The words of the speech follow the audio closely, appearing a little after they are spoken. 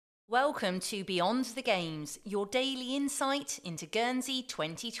Welcome to Beyond the Games, your daily insight into Guernsey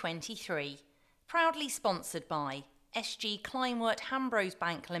 2023. Proudly sponsored by SG Kleinwort Hambros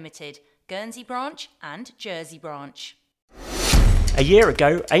Bank Limited, Guernsey branch and Jersey branch. A year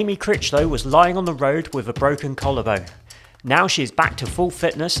ago, Amy Critchlow was lying on the road with a broken collarbone. Now she is back to full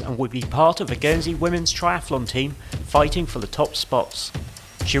fitness and will be part of the Guernsey women's triathlon team fighting for the top spots.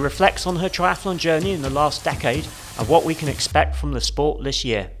 She reflects on her triathlon journey in the last decade and what we can expect from the sport this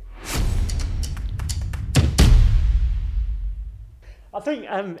year. I think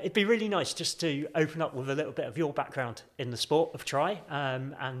it'd be really nice just to open up with a little bit of your background in the sport of tri,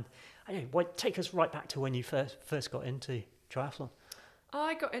 and take us right back to when you first got into triathlon.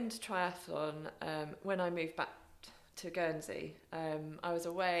 I got into triathlon when I moved back to Guernsey. I was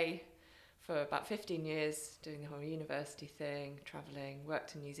away for about 15 years doing the whole university thing, travelling,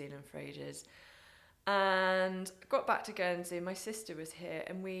 worked in New Zealand for ages, and got back to Guernsey. My sister was here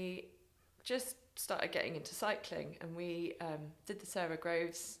and we just started getting into cycling, and we did the Sarah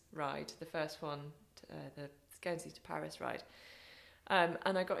Groves ride, the first one, the Guernsey to Paris ride, and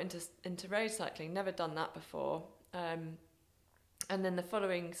I got into road cycling. Never done that before, and then the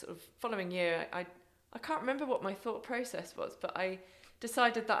following year, I can't remember what my thought process was, but I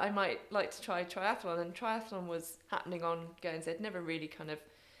decided that I might like to try triathlon, and triathlon was happening on Guernsey. I'd never really kind of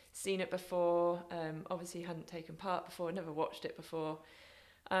seen it before, obviously hadn't taken part before, never watched it before.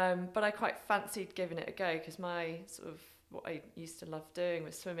 But I quite fancied giving it a go because what I used to love doing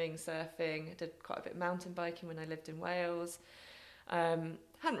was swimming, surfing. I did quite a bit of mountain biking when I lived in Wales. Hadn't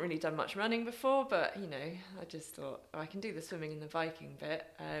really done much running before, but I just thought, I can do the swimming and the biking bit.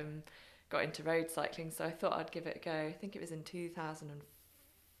 Got into road cycling, so I thought I'd give it a go. I think it was in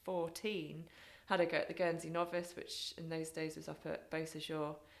 2014. Had a go at the Guernsey Novice, which in those days was up at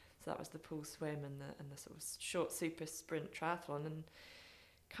Beausejour. So that was the pool swim and the sort of short super sprint triathlon, and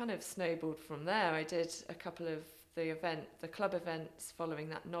kind of snowballed from there. I did a couple of the club events following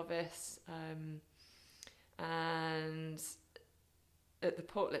that Novice, and at the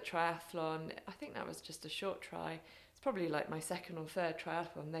Portlet Triathlon, I think that was just a short try. It's probably like my second or third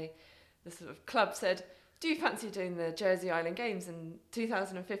triathlon. The sort of club said, do you fancy doing the Jersey Island Games in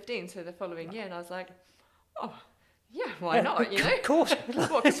 2015, so the following year? And I was like, oh, yeah, why not, Of course.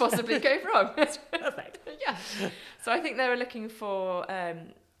 What could possibly go wrong? Perfect. Yeah. So I think they were looking for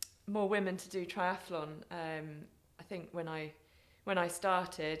more women to do triathlon. I think when I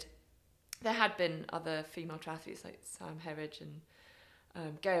started, there had been other female triathletes like Sam Herridge and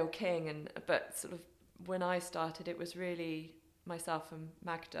Gail King, but sort of when I started, it was really myself and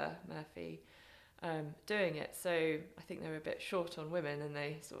Magda Murphy doing it. So I think they were a bit short on women, and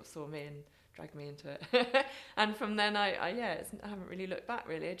they sort of saw me and dragged me into it. And from then, I haven't really looked back.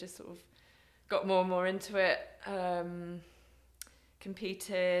 Really, I just sort of got more and more into it.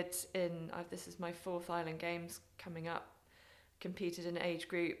 Competed in, this is my fourth Island Games coming up, competed in age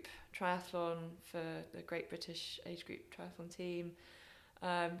group triathlon for the Great British age group triathlon team.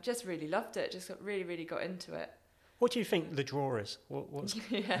 Just really loved it, just really got into it. What do you think the draw is? What's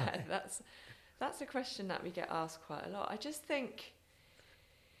Yeah, that's a question that we get asked quite a lot. I just think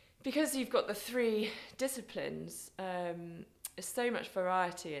because you've got the three disciplines, there's so much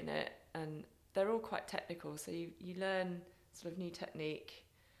variety in it, and they're all quite technical, so you learn sort of new technique.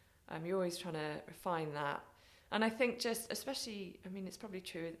 You're always trying to refine that. And I think just, especially, it's probably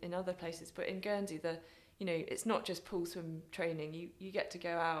true in other places, but in Guernsey, it's not just pool swim training. You get to go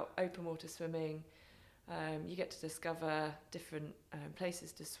out open water swimming. You get to discover different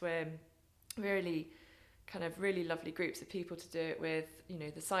places to swim. Really lovely groups of people to do it with.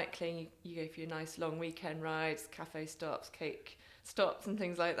 The cycling, you go for your nice long weekend rides, cafe stops, cake stops and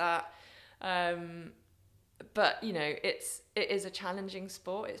things like that. But it is a challenging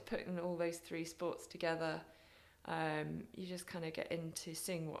sport. It's putting all those three sports together. You just kind of get into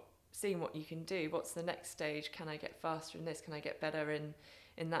seeing what you can do. What's the next stage? Can I get faster in this? Can I get better in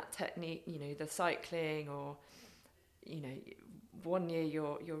that technique? The cycling, or 1 year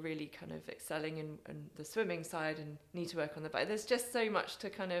you're really kind of excelling in the swimming side and need to work on the bike. There's just so much to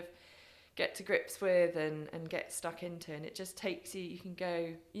kind of get to grips with and get stuck into, and it just takes you can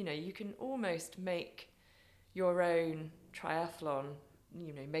go, you can almost make your own triathlon,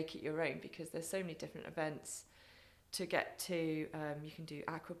 make it your own, because there's so many different events to get to. You can do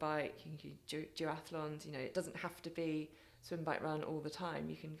aquabike, you can do duathlons. It doesn't have to be swim, bike, run all the time.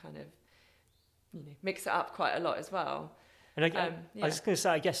 You can kind of mix it up quite a lot as well. And I was going to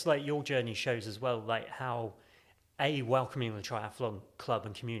say, I guess like your journey shows as well, like how welcoming the triathlon club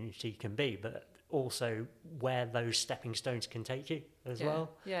and community can be, but also where those stepping stones can take you as well.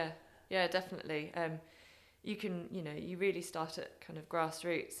 Yeah, definitely. you can, you really start at kind of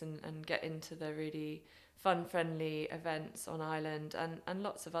grassroots and get into the really fun, friendly events on island and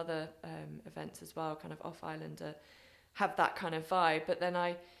lots of other events as well, kind of off island, have that kind of vibe. But then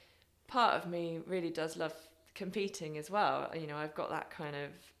part of me really does love competing as well. I've got that kind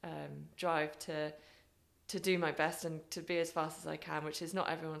of drive to do my best and to be as fast as I can, which is not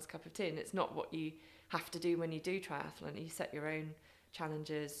everyone's cup of tea, and it's not what you have to do when you do triathlon. You set your own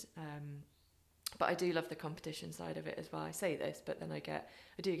challenges, but I do love the competition side of it as well. I say this, but then I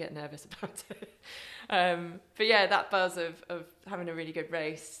do get nervous about it. But yeah, that buzz of having a really good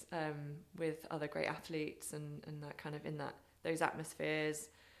race with other great athletes and that kind of those atmospheres,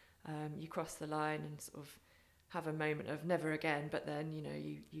 you cross the line and sort of have a moment of never again, but then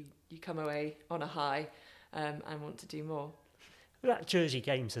you come away on a high and want to do more. That Jersey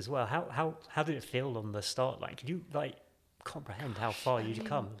Games as well. How did it feel on the start line? Could you comprehend how far you'd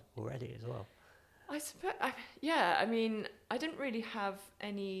come already as well? I suppose, I mean, I didn't really have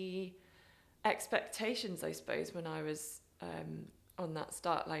any expectations, I suppose, when I was on that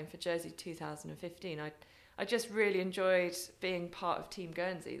start line for Jersey 2015. I just really enjoyed being part of Team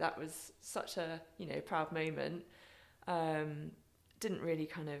Guernsey. That was such a proud moment. Didn't really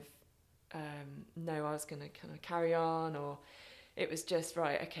kind of know I was going to kind of carry on, or it was just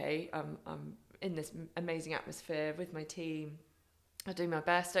right. Okay, I'm in this amazing atmosphere with my team. I do my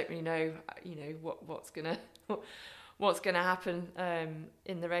best. Don't really know, what's gonna happen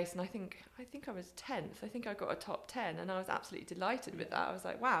in the race. And I think I was 10th. I think I got a top 10, and I was absolutely delighted with that. I was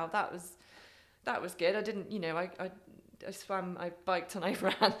like, wow, that was good. I didn't, I swam, I biked, and I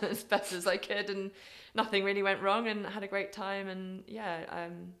ran as best as I could, and nothing really went wrong, and I had a great time. And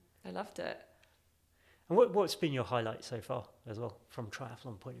I loved it. And what's been your highlight so far as well from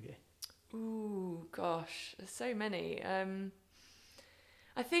triathlon point of view? Ooh, gosh, there's so many.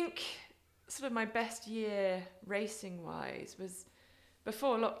 I think sort of my best year racing wise was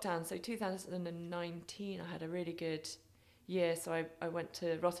before lockdown. So 2019, I had a really good year. So I went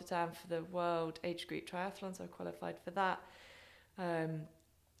to Rotterdam for the World Age Group Triathlon. So I qualified for that.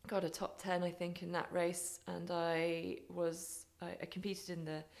 Got a top 10, I think, in that race. And I competed in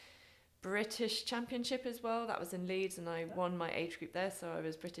the British Championship as well. That was in Leeds, and I won my age group there. So I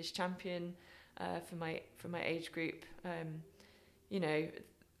was British champion for my age group.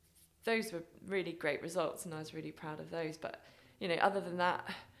 Those were really great results, and I was really proud of those. But other than that,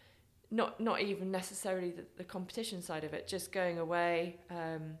 not even necessarily the competition side of it. Just going away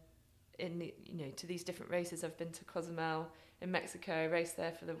to these different races. I've been to Cozumel in Mexico, raced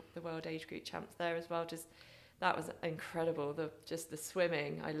there for the World Age Group Champs there as well. Just that was incredible. The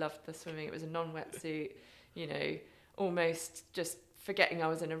swimming, I loved the swimming. It was a non-wetsuit, almost just forgetting I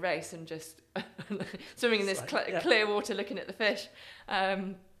was in a race and just swimming in this clear water, looking at the fish.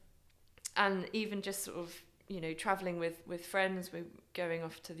 And even just sort of, traveling with friends. We're going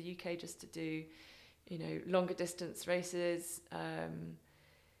off to the UK just to do, longer distance races.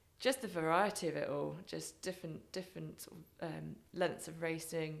 Just the variety of it all, just different sort of, lengths of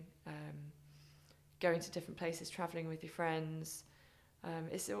racing, going to different places, traveling with your friends.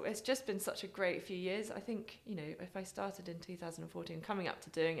 It's just been such a great few years. I think, if I started in 2014, coming up to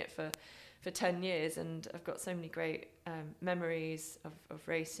doing it for 10 years, and I've got so many great memories of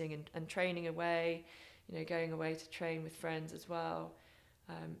racing and training away, going away to train with friends as well.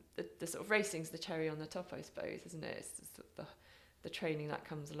 The sort of racing's the cherry on the top, I suppose, isn't it? It's just the training that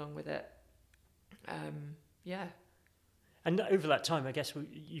comes along with it. Yeah. And over that time, I guess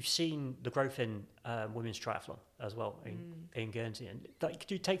you've seen the growth in women's triathlon as well in Guernsey. And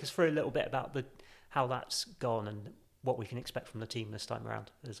could you take us through a little bit about how that's gone and what we can expect from the team this time around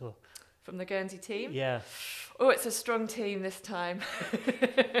as well? From the Guernsey team? Yeah. Oh, it's a strong team this time.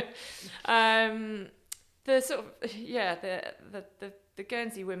 The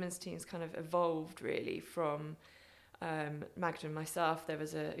Guernsey women's team's kind of evolved really from Magda and myself. It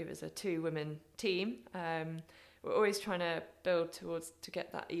was a 2-women team. We're always trying to build to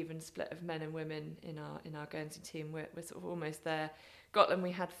get that even split of men and women in our Guernsey team. We're sort of almost there. Scotland,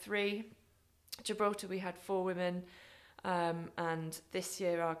 we had 3. Gibraltar, we had 4 women. And this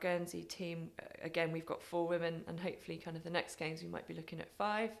year, our Guernsey team, again, we've got 4 women, and hopefully kind of the next games we might be looking at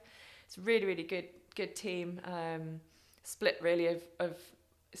 5. It's a really, really good team, split really of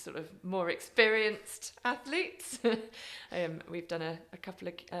sort of more experienced athletes. We've done a couple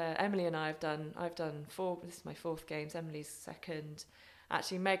of, Emily and I've done 4, this is my 4th games, Emily's 2nd.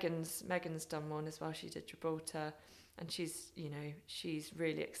 Actually, Megan's done 1 as well. She did Gibraltar, and she's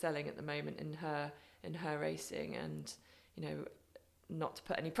really excelling at the moment in her racing. And not to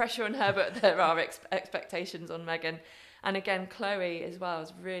put any pressure on her, but there are expectations on Megan. And again, Chloe as well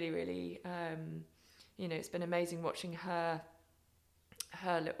is really, really it's been amazing watching her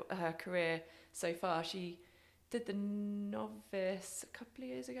career so far. She did the novice a couple of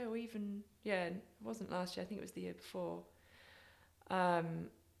years ago, or even, it wasn't last year, I think it was the year before.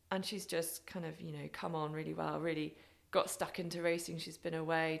 And she's just kind of, come on really well, really got stuck into racing. She's been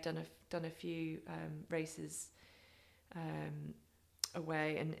away, done a few races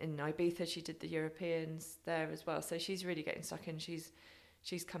away, and in Ibiza she did the Europeans there as well. So she's really getting stuck in. She's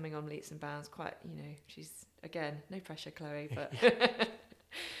coming on leaps and bounds. Quite, she's, again, no pressure, Chloe, but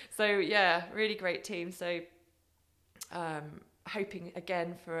so yeah, really great team. So hoping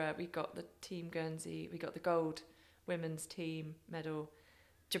again for we got the Team Guernsey, we got the gold women's team medal.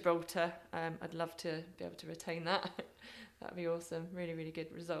 Gibraltar, I'd love to be able to retain that. That'd be awesome. Really, really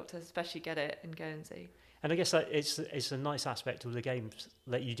good result to especially get it in Guernsey. And I guess that it's a nice aspect of the games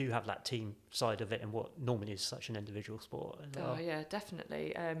that you do have that team side of it, and what normally is such an individual sport as well. Oh yeah,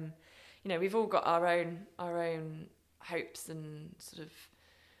 definitely. We've all got our own hopes and sort of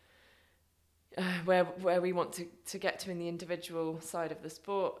where we want to get to in the individual side of the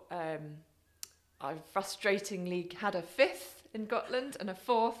sport. I've frustratingly had a 5th in Gotland and a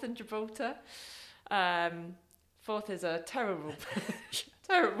 4th in Gibraltar. 4th is a terrible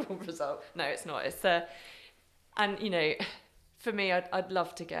result. No, it's not. It's and for me, I'd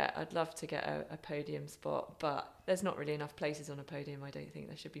love to get a podium spot, but there's not really enough places on a podium. I don't think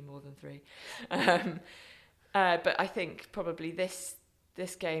there should be more than 3. But I think probably this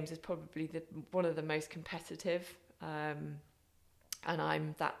games is probably one of the most competitive, and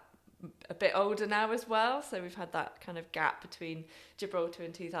I'm a bit older now as well, so we've had that kind of gap between Gibraltar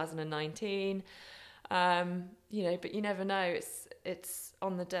and 2019. But you never know. It's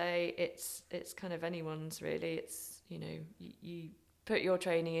on the day. It's kind of anyone's really. It's you put your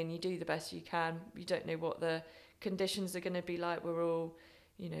training in, you do the best you can. You don't know what the conditions are going to be like. We're all,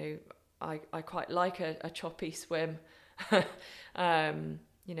 I quite like a choppy swim.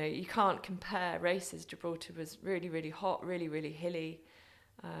 You can't compare races. Gibraltar was really, really hot, really, really hilly.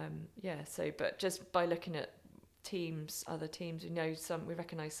 But just by looking at other teams, we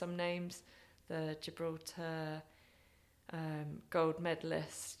recognise some names. The Gibraltar gold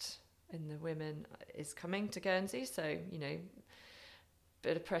medalist in the women is coming to Guernsey, so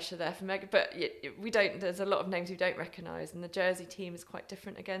bit of pressure there for Meg. But we don't. There's a lot of names we don't recognise, and the Jersey team is quite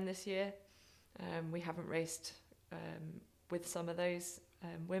different again this year. We haven't raced with some of those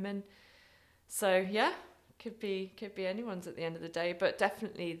women, so yeah. Could be anyone's at the end of the day, but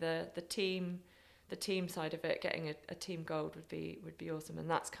definitely the team side of it, getting a team gold would be awesome, and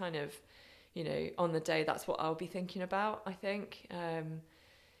that's kind of on the day that's what I'll be thinking about. I think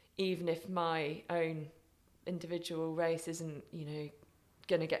even if my own individual race isn't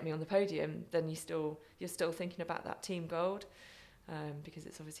going to get me on the podium, then you're still thinking about that team gold, because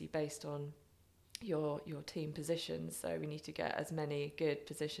it's obviously based on your team positions. So we need to get as many good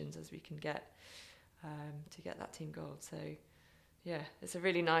positions as we can get. To get that team gold. So yeah, it's a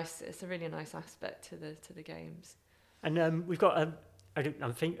really nice aspect to the games. And we've got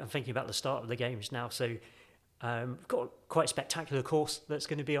I'm thinking about the start of the games now. So we've got quite a spectacular course that's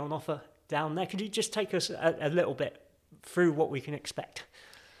going to be on offer down there. Could you just take us a little bit through what we can expect?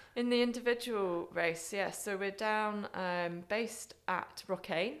 In the individual race, yes. So we're down based at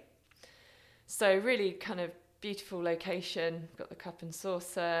Rockane. So really kind of beautiful location. Got the cup and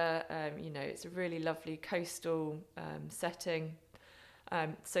saucer. It's a really lovely coastal setting.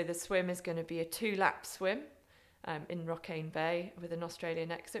 So the swim is going to be a 2-lap swim in Rockane Bay with an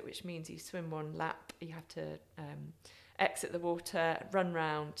Australian exit, which means you swim 1 lap. You have to exit the water, run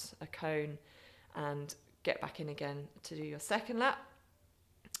round a cone, and get back in again to do your 2nd lap.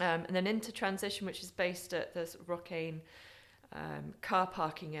 And then into transition, which is based at the Rockane car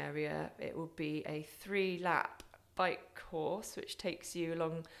parking area. It will be a 3-lap bike course which takes you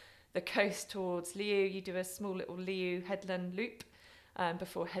along the coast towards Liu. You do a small little Liu headland loop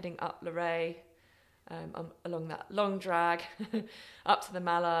before heading up Lorray, along that long drag up to the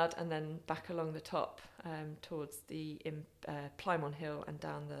Mallard, and then back along the top towards the Plymouth Hill, and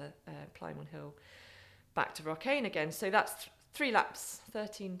down the Plymouth Hill back to Rockane again. So that's 3 laps,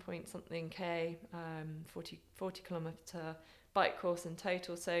 13 point something K, 40 kilometre bike course in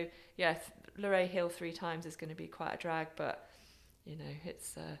total. So yeah, Lorray Hill 3 times is going to be quite a drag, but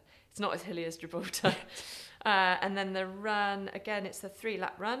it's not as hilly as Gibraltar. And then the run, again, it's a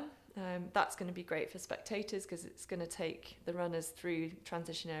 3-lap run. That's going to be great for spectators because it's going to take the runners through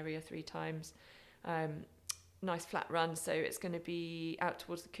transition area 3 times. Nice flat run, so it's going to be out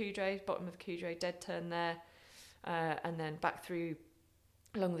towards the Coudray, bottom of the Coudray, dead turn there, and then back through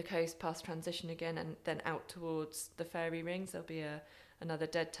along the coast past transition again, and then out towards the fairy rings. There'll be a another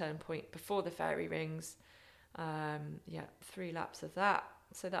dead turn point before the fairy rings. 3 laps of that.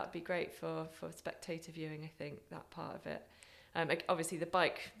 So that would be great for spectator viewing, I think, that part of it. Obviously, the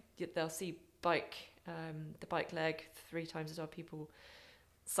bike, they'll see the bike leg 3 times as well, people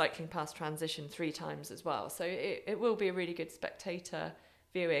cycling past transition 3 times as well. So it will be a really good spectator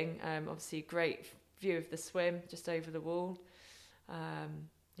viewing. Obviously, great view of the swim just over the wall.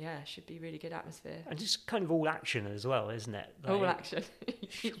 Should be really good atmosphere. And just kind of all action as well, isn't it? All action.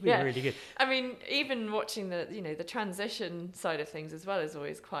 Should be really good. I mean, even watching the transition side of things as well is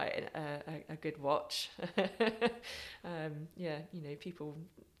always quite a good watch. People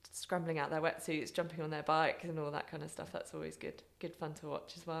scrambling out their wetsuits, jumping on their bikes and all that kind of stuff. That's always good fun to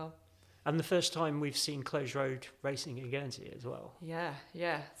watch as well. And the first time we've seen closed road racing in Guernsey as well. Yeah.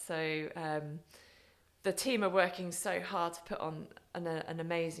 So the team are working so hard to put on an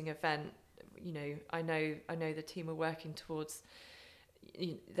amazing event. I know the team are working towards.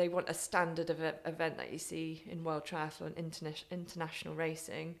 They want a standard of event that you see in World Triathlon, international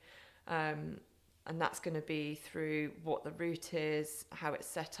racing, and that's going to be through what the route is, how it's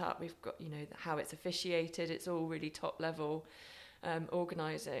set up. We've got how it's officiated. It's all really top level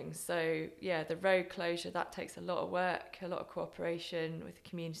organising. So the road closure, that takes a lot of work, a lot of cooperation with the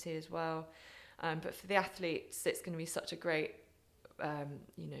community as well. But for the athletes, it's going to be such a great,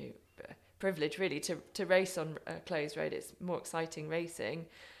 privilege really to race on a closed road. It's more exciting racing.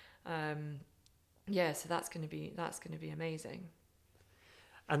 So that's going to be amazing.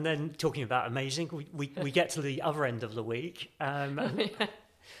 And then talking about amazing, we get to the other end of the week.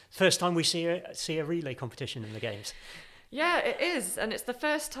 First time we see a relay competition in the games. Yeah, it is, and it's the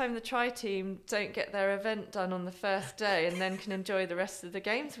first time the Tri team don't get their event done on the first day and then can enjoy the rest of the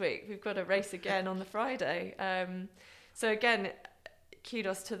games week. We've got a race again on the Friday. So again,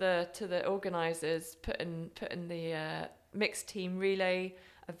 kudos to the organisers putting the mixed team relay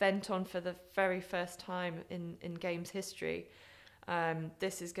event on for the very first time in games history.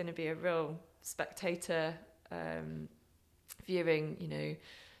 This is going to be a real spectator viewing,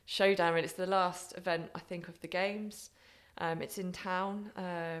 showdown. It's the last event, I think, of the games. It's in town,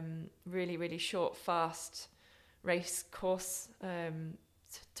 really, really short, fast race course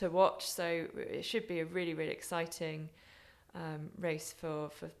to watch. So it should be a really, really exciting race for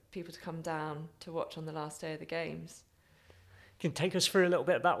people to come down to watch on the last day of the games. Can take us through a little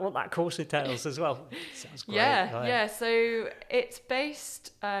bit about what that course entails as well. Sounds great. Yeah. So it's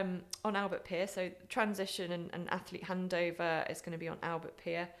based on Albert Pier. So transition and athlete handover is going to be on Albert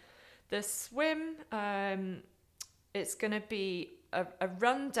Pier. The swim, it's going to be a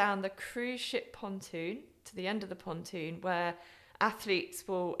run down the cruise ship pontoon to the end of the pontoon where athletes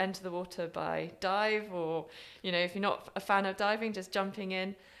will enter the water by dive or, if you're not a fan of diving, just jumping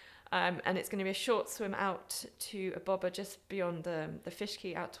in. And it's going to be a short swim out to a bobber just beyond the fish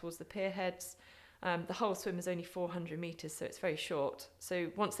quay out towards the pier heads. The whole swim is only 400 metres, so it's very short. So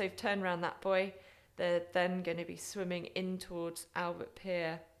once they've turned around that buoy, they're then going to be swimming in towards Albert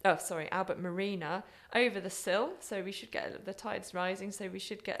Marina over the sill. So we should get the tide's rising, so we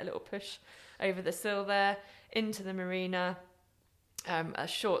should get a little push over the sill there into the marina. A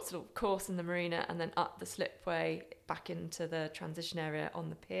short sort of course in the marina and then up the slipway back into the transition area on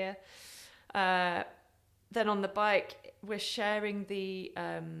the pier. Then on the bike, we're sharing the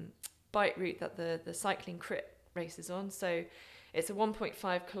bike route that the cycling crit races on. So it's a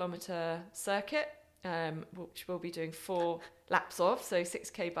 1.5 kilometre circuit, which we'll be doing 4 laps of, so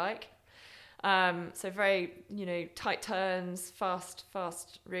 6k bike. So very, tight turns, fast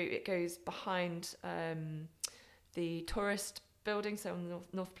route. It goes behind the tourist building, so on the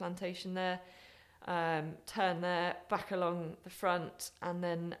North Plantation there, turn there, back along the front, and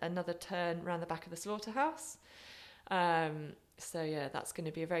then another turn around the back of the slaughterhouse. That's going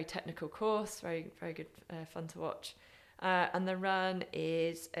to be a very technical course, very, very good fun to watch. And the run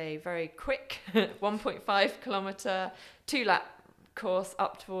is a very quick 1.5 kilometre, 2-lap course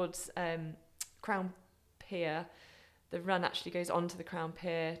up towards Crown Pier. The run actually goes onto the Crown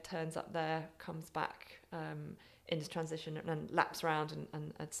Pier, turns up there, comes back into transition and then laps around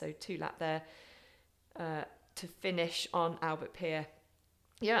and so 2-lap there to finish on Albert Pier.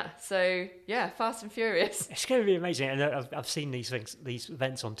 Fast and furious. It's going to be amazing, and I've seen these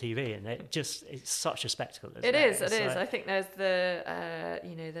events on TV, and it's such a spectacle. It is. I think there's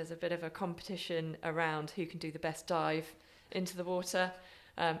there's a bit of a competition around who can do the best dive into the water.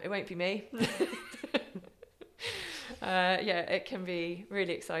 It won't be me. It can be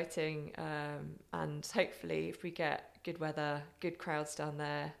really exciting, and hopefully if we get good weather, good crowds down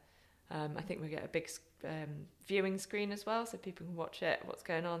there, I think we'll get a big viewing screen as well, so people can watch it, what's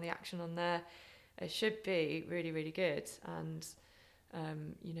going on, the action on there. It should be really, really good, and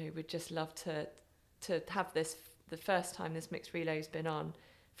we'd just love to have this, the first time this mixed relay's been on,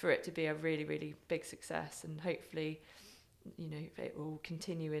 for it to be a really, really big success, and hopefully, it will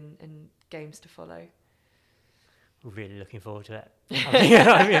continue in games to follow. We're really looking forward to it.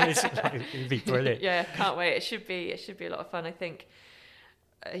 It'd be brilliant. Yeah, can't wait. It should be a lot of fun. I think,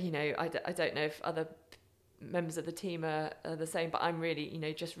 I don't know if other members of the team are the same, but I'm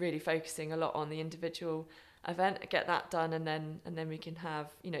really, just really focusing a lot on the individual event, get that done, and then we can have,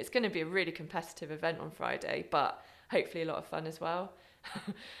 it's going to be a really competitive event on Friday, but hopefully a lot of fun as well.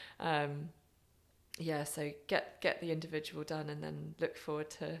 So get the individual done, and then look forward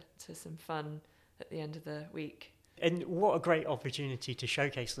to some fun at the end of the week. And what a great opportunity to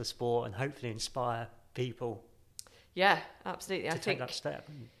showcase the sport and hopefully inspire people. Yeah, absolutely. I think that step.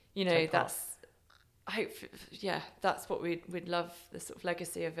 That's what we'd love, the sort of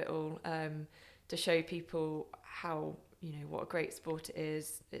legacy of it all, to show people how, what a great sport it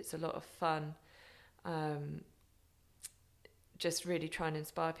is. It's a lot of fun. Just really trying to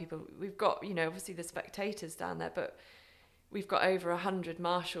inspire people. We've got, obviously the spectators down there, but we've got over 100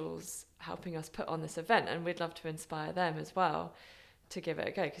 marshals helping us put on this event, and we'd love to inspire them as well to give it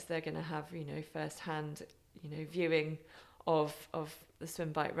a go, because they're going to have, first-hand, viewing of the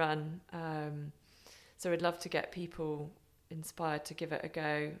swim, bike, run. So we'd love to get people inspired to give it a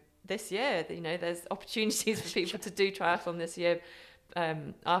go this year. There's opportunities for people to do triathlon this year,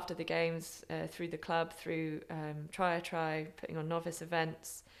 after the games, through the club, through Try, putting on novice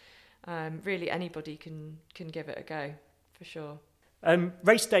events. Really anybody can give it a go, for sure.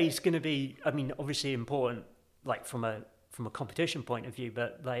 Race day is going to be, obviously important, like from a competition point of view,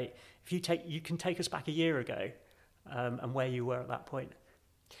 but like if you can take us back a year ago, and where you were at that point.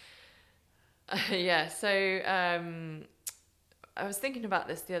 So I was thinking about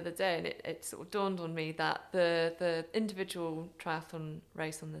this the other day, and it sort of dawned on me that the individual triathlon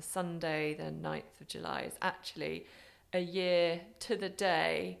race on the Sunday, the 9th of July, is actually a year to the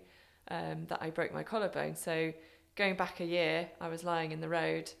day that I broke my collarbone. So going back a year, I was lying in the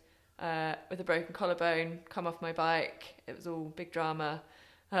road with a broken collarbone, come off my bike. It was all big drama.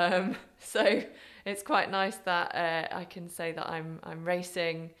 So it's quite nice that I can say that I'm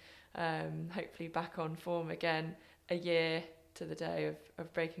racing, hopefully back on form again, a year to the day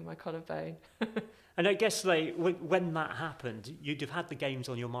of breaking my collarbone. And I guess when that happened, you'd have had the games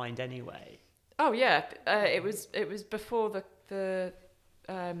on your mind anyway. Oh yeah, it was before the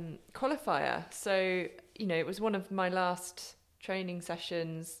qualifier. So it was one of my last training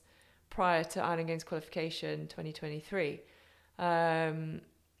sessions prior to Island Games qualification 2023. For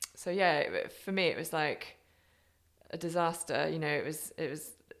me it was like a disaster.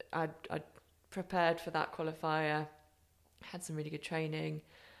 I'd prepared for that qualifier, had some really good training,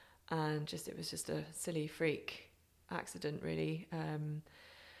 and it was just a silly freak accident, really.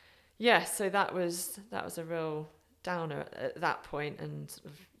 So that was a real downer at that point, and sort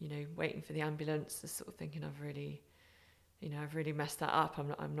of, waiting for the ambulance, sort of thinking I've really messed that up.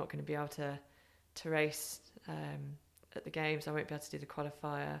 I'm not going to be able to race at the games. I won't be able to do the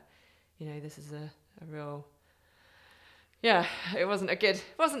qualifier. This is a real. Yeah, it wasn't a good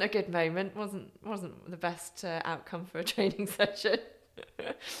moment. wasn't the best outcome for a training session.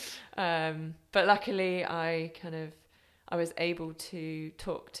 But luckily, I was able to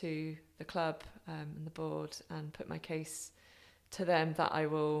talk to the club and the board and put my case to them that I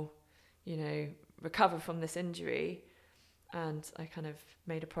will, recover from this injury, and I kind of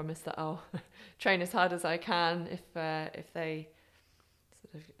made a promise that I'll train as hard as I can if they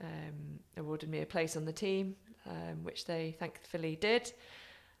sort of awarded me a place on the team. Which they thankfully did.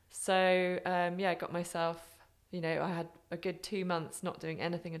 So, I got myself, I had a good 2 months not doing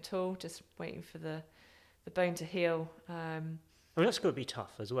anything at all, just waiting for the bone to heal. That's going to be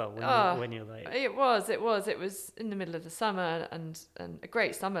tough as well when you're late. It was in the middle of the summer, and a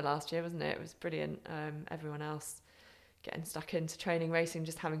great summer last year, wasn't it? It was brilliant. Everyone else getting stuck into training, racing,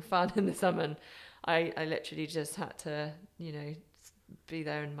 just having fun in the summer. And I literally just had to, be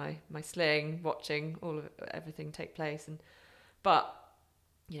there in my sling, watching everything take place. But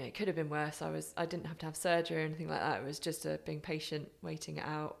it could have been worse. I didn't have to have surgery or anything like that. It was just being patient, waiting it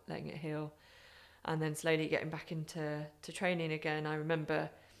out, letting it heal, and then slowly getting back into training again. I remember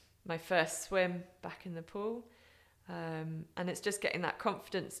my first swim back in the pool, and it's just getting that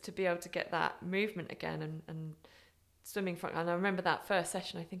confidence to be able to get that movement again and swimming front. And I remember that first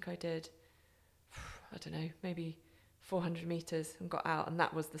session, I think I did, I don't know, maybe 400 meters and got out, and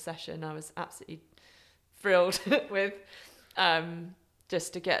that was the session. I was absolutely thrilled with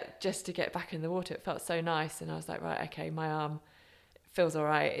just to get back in the water. It felt so nice, and I was like, right, okay, my arm feels all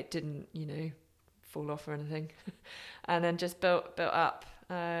right. It didn't fall off or anything. And then just built up.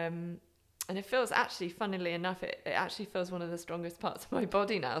 And it feels actually, funnily enough, it actually feels one of the strongest parts of my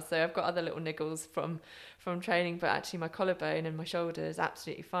body now. So I've got other little niggles from training, but actually my collarbone and my shoulder is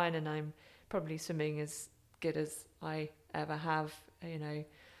absolutely fine, and I'm probably swimming as good as I ever have, in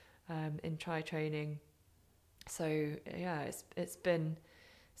tri training. So yeah, it's been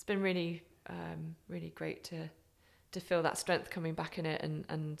really really great to feel that strength coming back in it,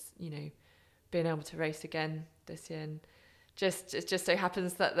 and being able to race again this year. And it just so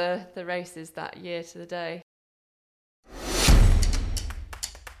happens that the race is that year to the day.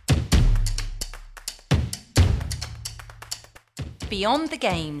 Beyond the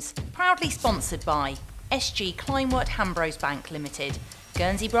Games, proudly sponsored by SG Kleinwort Hambros Bank Limited,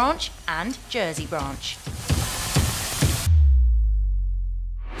 Guernsey branch and Jersey branch.